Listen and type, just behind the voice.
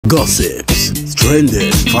Gossips, trending,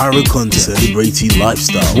 viral content, celebrity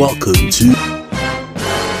lifestyle. Welcome to.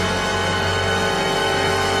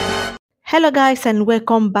 Hello guys, and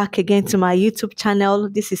welcome back again to my YouTube channel.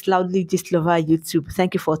 This is Loudly Gist Lover YouTube.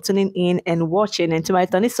 Thank you for tuning in and watching. And to my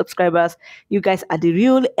returning subscribers, you guys are the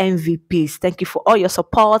real MVPs. Thank you for all your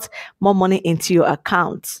support. More money into your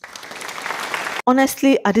accounts.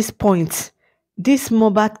 Honestly, at this point, this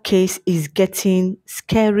Mohbad case is getting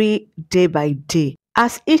scary day by day.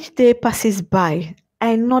 As each day passes by,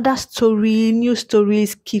 another story, new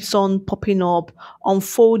stories keeps on popping up,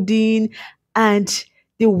 unfolding, and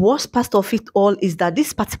the worst part of it all is that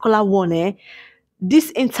this particular one, this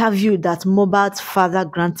interview that Mohbad's father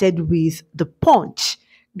granted with the Punch,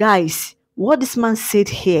 guys, what this man said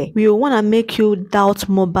here, we want to make you doubt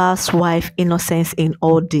Mohbad's wife innocence in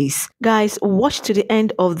all this. Guys, watch to the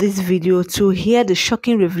end of this video to hear the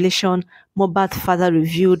shocking revelation Mohbad's father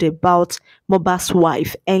revealed about Mohbad's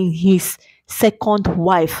wife and his second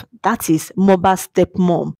wife, that is Mohbad's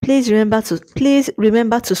stepmom. Please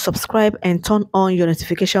remember to subscribe and turn on your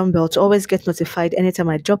notification bell to always get notified anytime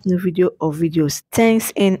I drop new video or videos.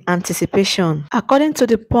 Thanks in anticipation. According to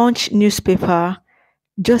the Punch newspaper,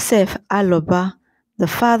 Joseph Aloba, the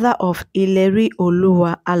father of Ileri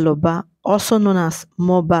Oluwa Aloba, also known as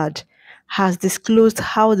Mohbad, has disclosed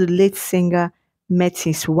how the late singer met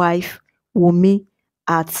his wife, Wunmi,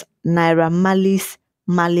 at Naira Marley's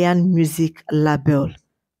Marlian music label.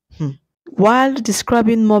 While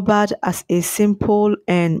describing Mohbad as a simple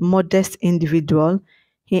and modest individual,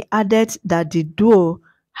 he added that the duo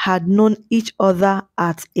had known each other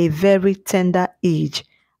at a very tender age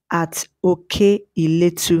at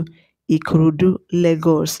Oke-Iletu, Ikorodu,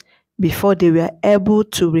 Lagos, before they were able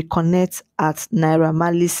to reconnect at Naira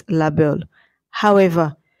Marley's label.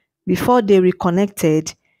 However, before they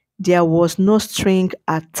reconnected, there was no string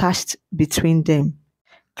attached between them.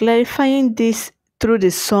 Clarifying this through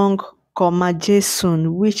the song Komaje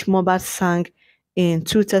Soon, which Mohbad sang in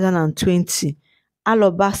 2020,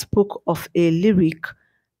 Aloba spoke of a lyric,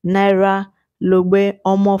 Naira Logbe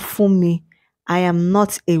Omo Fumi, I am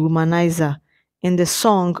not a womanizer, in the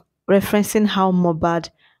song, referencing how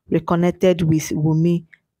Mohbad reconnected with Wunmi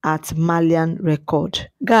at Marlian record.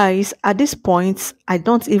 Guys, at this point, I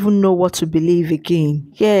don't even know what to believe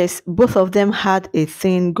again. Yes, both of them had a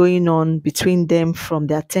thing going on between them from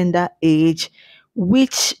their tender age,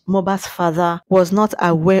 which Mohbad's father was not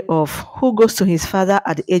aware of. Who goes to his father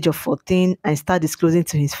at the age of 14 and start disclosing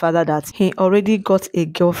to his father that he already got a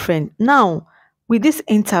girlfriend? Now, with this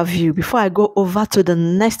interview, before I go over to the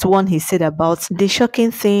next one he said about the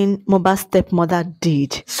shocking thing Mohbad's stepmother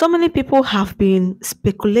did, so many people have been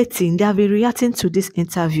speculating, they have been reacting to this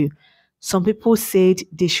interview. Some people said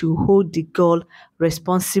they should hold the girl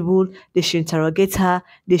responsible, they should interrogate her,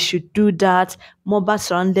 they should do that. Mohbad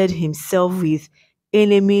surrounded himself with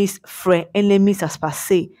enemies as per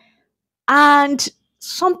se. And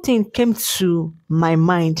something came to my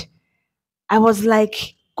mind. I was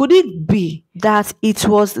like, could it be that it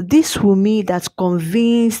was this Wunmi that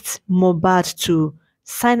convinced Mohbad to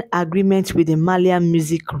sign agreement with the Marlian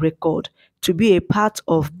music record to be a part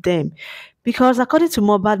of them? Because according to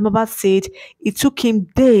Mohbad said it took him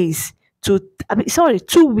 2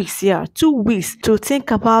 weeks, 2 weeks to think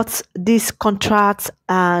about this contract,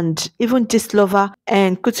 and even Gist Lover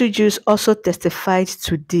and Kutu Juice also testified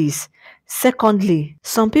to this. Secondly,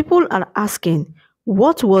 some people are asking,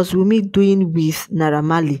 what was Wunmi doing with Naira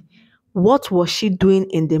Marley? What was she doing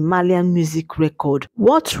in the Marlian music record?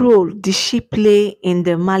 What role did she play in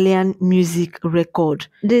the Marlian music record?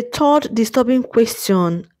 The third disturbing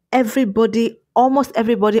question almost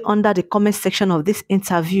everybody under the comment section of this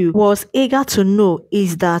interview was eager to know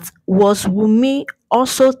is that, was Wunmi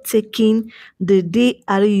also taking the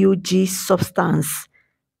DRUG substance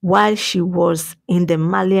while she was in the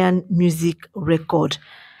Marlian music record?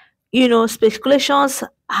 You know, speculations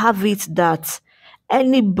have it that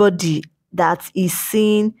anybody that is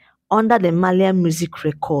seen under the Marlian music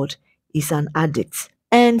record is an addict.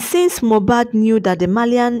 And since Mohbad knew that the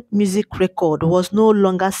Marlian music record was no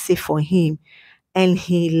longer safe for him and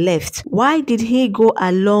he left, why did he go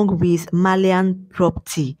along with Marlian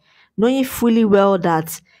property? Knowing fully well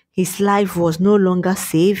that his life was no longer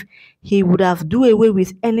safe, he would have do away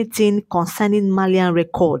with anything concerning Marlian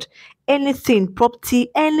record, anything, property,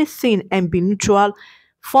 anything, and be neutral,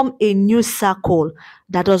 form a new circle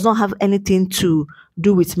that does not have anything to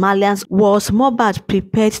do with Marlians. Was Mohbad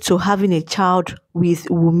prepared to having a child with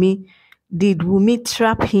Wunmi? Did Wunmi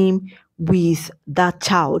trap him with that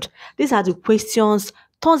child? These are the questions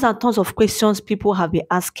tons and tons of questions people have been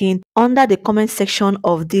asking under the comment section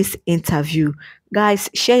of this interview. Guys,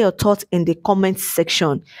 share your thoughts in the comment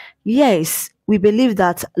section. Yes, we believe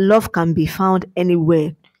that love can be found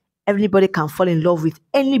anywhere. Everybody can fall in love with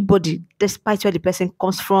anybody, despite where the person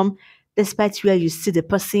comes from, despite where you see the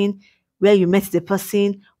person, where you met the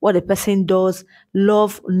person, what the person does.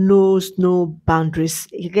 Love knows no boundaries.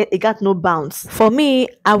 It got no bounds. For me,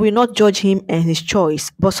 I will not judge him and his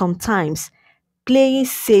choice, but sometimes playing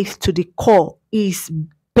safe to the core is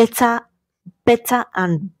better, better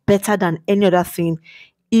and better than any other thing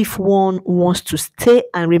if one wants to stay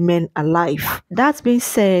and remain alive. That being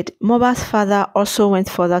said, Mohbad's father also went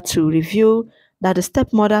further to reveal that the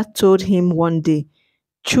stepmother told him one day,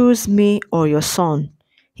 "Choose me or your son."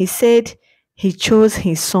 He said he chose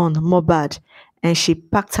his son, Mohbad, and she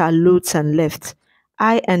packed her loads and left.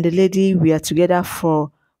 I and the lady were together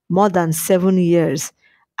for more than 7 years.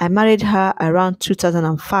 I married her around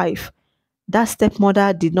 2005. That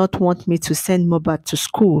stepmother did not want me to send Mohbad to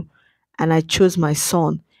school, and I chose my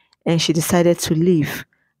son, and she decided to leave,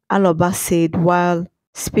 Aloba said while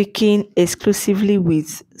speaking exclusively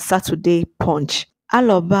with Saturday Punch.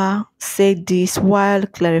 Aloba said this while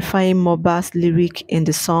clarifying Mohbad's lyric in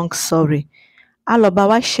the song Sorry. Aloba,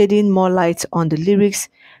 while shedding more light on the lyrics,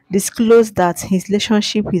 disclosed that his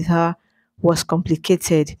relationship with her was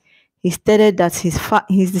complicated. He stated that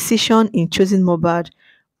his decision in choosing Mohbad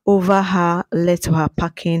over her led to her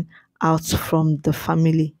packing out from the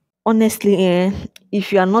family. Honestly,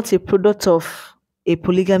 if you are not a product of a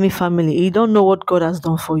polygamy family, you don't know what God has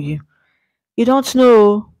done for you. You don't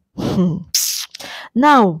know.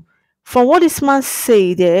 Now, from what this man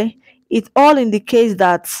said there, it all indicates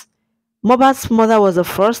that Mohbad's mother was the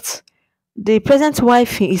first. The present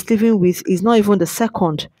wife he is living with is not even the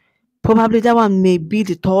second. Probably that one may be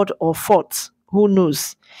the third or fourth. Who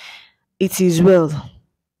knows? It is well.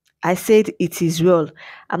 I said it is well.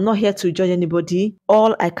 I'm not here to judge anybody.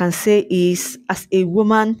 All I can say is, as a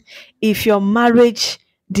woman, if your marriage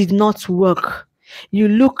did not work, you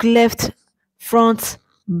look left, front,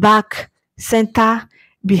 back, center,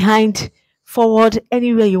 behind, forward,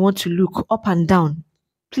 anywhere you want to look, up and down.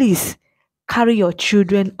 Please carry your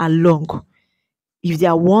children along. If they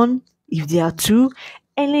are one, if they are two,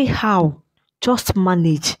 anyhow, just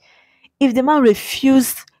manage. If the man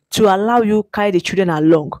refused to allow you carry the children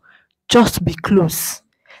along, just be close.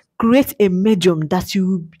 Create a medium that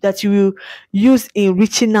you will use in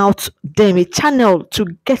reaching out them, a channel to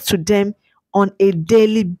get to them on a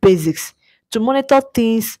daily basis, to monitor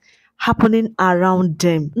things happening around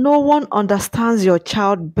them. No one understands your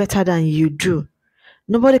child better than you do.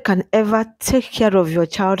 Nobody can ever take care of your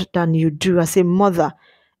child than you do as a mother.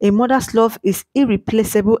 A mother's love is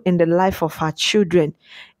irreplaceable in the life of her children.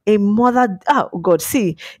 A mother, oh God,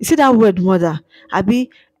 see, you see that word mother, Abi,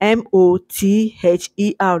 Mother.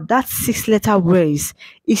 That six-letter word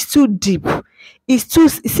is too deep. It's too,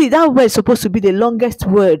 see, that word is supposed to be the longest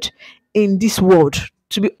word in this world,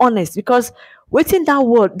 to be honest, because waiting that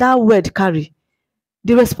word carry,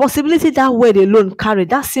 the responsibility that word alone carry,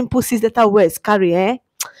 that simple six-letter words carry,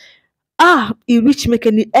 e reach make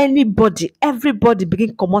anybody, everybody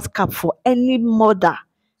begin comot cap for any mother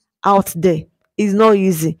out there. It's not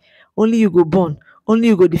easy. Only you go born, only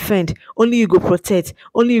you go defend, only you go protect,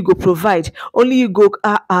 only you go provide, only you go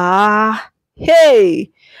hey,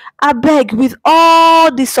 I beg, with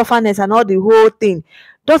all this sufferness and all the whole thing,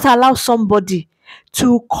 don't allow somebody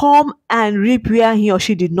to come and reap where he or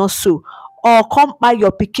she did not sow, or come buy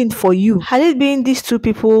your picking for you. Had it been these two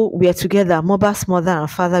people were together, Mohbad's mother and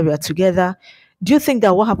father were together, do you think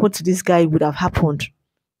that what happened to this guy would have happened?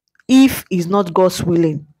 If it's not God's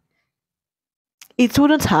willing, it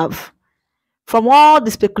wouldn't have. From all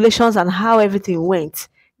the speculations and how everything went,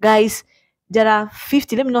 guys, there are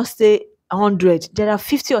 50, let me not say 100, there are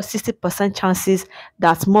 50 or 60% chances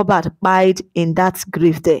that Mohbad died in that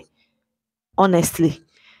grave there, honestly.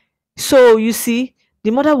 So you see,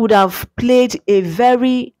 the mother would have played a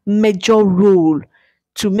very major role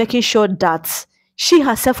to making sure that she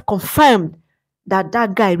herself confirmed that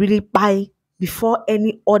that guy really buy before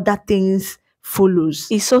any other things follows.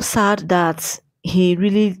 It's so sad that he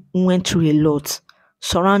really went through a lot,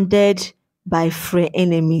 surrounded by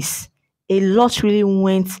enemies. A lot really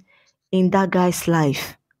went in that guy's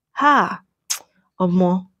life. Ha!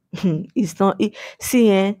 Omo, it's not.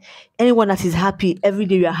 See, anyone that is happy every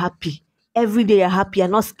day, you are happy. Every day you're happy. You're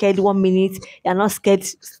not scared 1 minute. You're not scared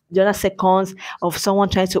the other seconds of someone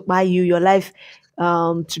trying to buy you. Your life,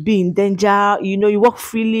 to be in danger. You know, you walk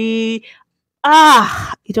freely.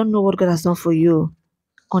 You don't know what God has done for you.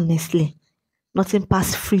 Honestly, nothing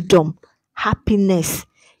past freedom, happiness.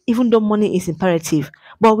 Even though money is imperative,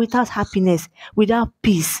 But without happiness, without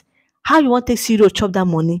peace, how you want to see you chop that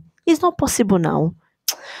money? It's not possible now.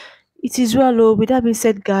 It is well, oh. With that being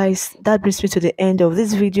said, guys, that brings me to the end of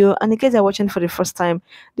this video. And in case you're watching for the first time,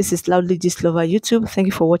 this is Loudly Gist Lover YouTube. Thank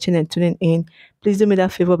you for watching and tuning in. Please do me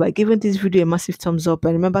that favor by giving this video a massive thumbs up.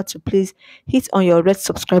 And remember to please hit on your red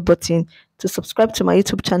subscribe button to subscribe to my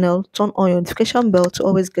YouTube channel. Turn on your notification bell to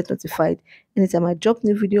always get notified anytime I drop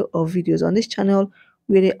new video or videos on this channel.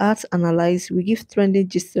 We react, analyze, we give trending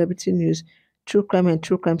gist, celebrity news, true crime and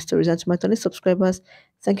true crime stories. And to my Tony subscribers,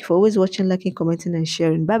 thank you for always watching, liking, commenting, and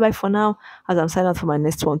sharing. Bye bye for now. As I'm signing out for my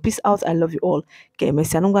next one. Peace out. I love you all. Okay,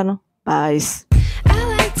 Messi Anungano. Bye.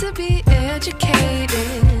 I like to be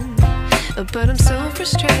educated, but I'm so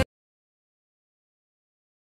frustrated.